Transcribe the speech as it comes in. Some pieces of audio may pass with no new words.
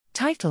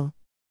Title: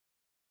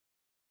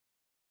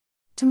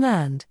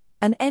 TMELand,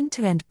 an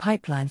end-to-end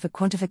pipeline for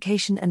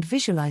quantification and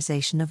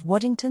visualization of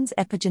Waddington's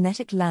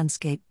epigenetic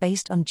landscape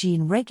based on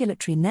gene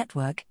regulatory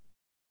network.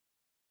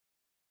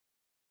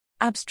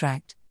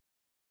 Abstract: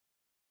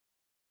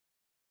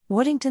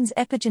 Waddington's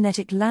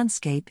epigenetic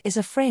landscape is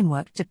a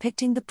framework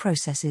depicting the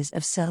processes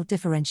of cell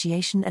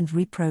differentiation and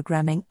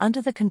reprogramming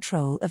under the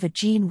control of a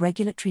gene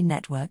regulatory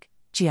network,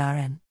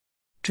 GRN.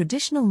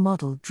 Traditional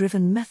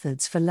model-driven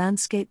methods for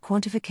landscape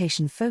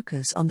quantification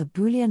focus on the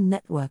Boolean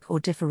network or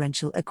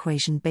differential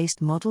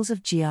equation-based models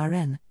of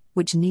GRN,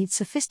 which need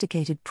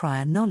sophisticated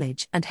prior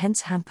knowledge and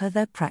hence hamper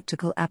their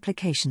practical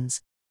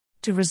applications.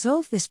 To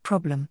resolve this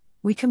problem,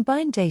 we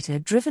combine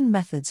data-driven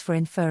methods for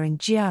inferring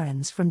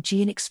GRNs from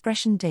gene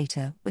expression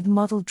data with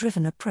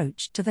model-driven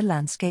approach to the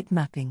landscape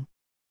mapping.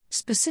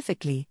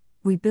 Specifically,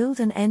 we build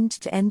an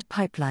end-to-end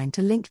pipeline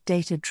to link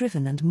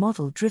data-driven and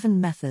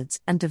model-driven methods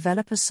and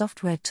develop a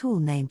software tool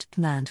named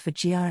TMELand for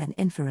GRN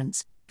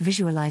inference,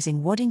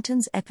 visualizing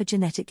Waddington's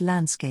epigenetic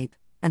landscape,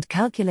 and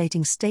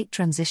calculating state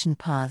transition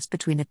paths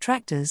between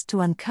attractors to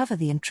uncover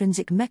the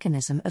intrinsic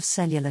mechanism of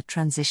cellular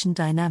transition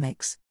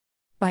dynamics.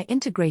 By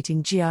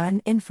integrating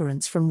GRN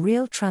inference from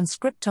real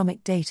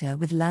transcriptomic data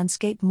with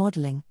landscape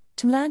modeling,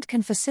 TMELand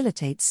can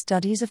facilitate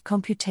studies of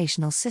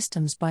computational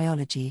systems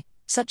biology,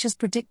 such as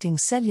predicting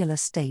cellular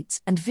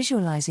states and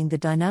visualizing the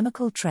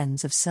dynamical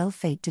trends of cell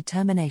fate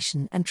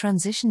determination and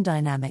transition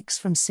dynamics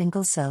from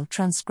single-cell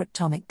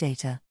transcriptomic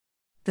data.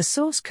 The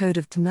source code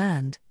of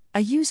TMELand,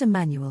 a user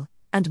manual,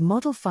 and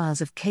model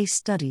files of case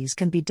studies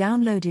can be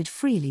downloaded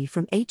freely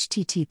from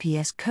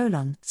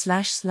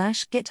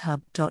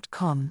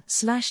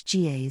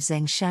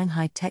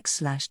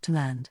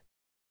https://github.com/ga-zeng-shanghai-tech/TMELand.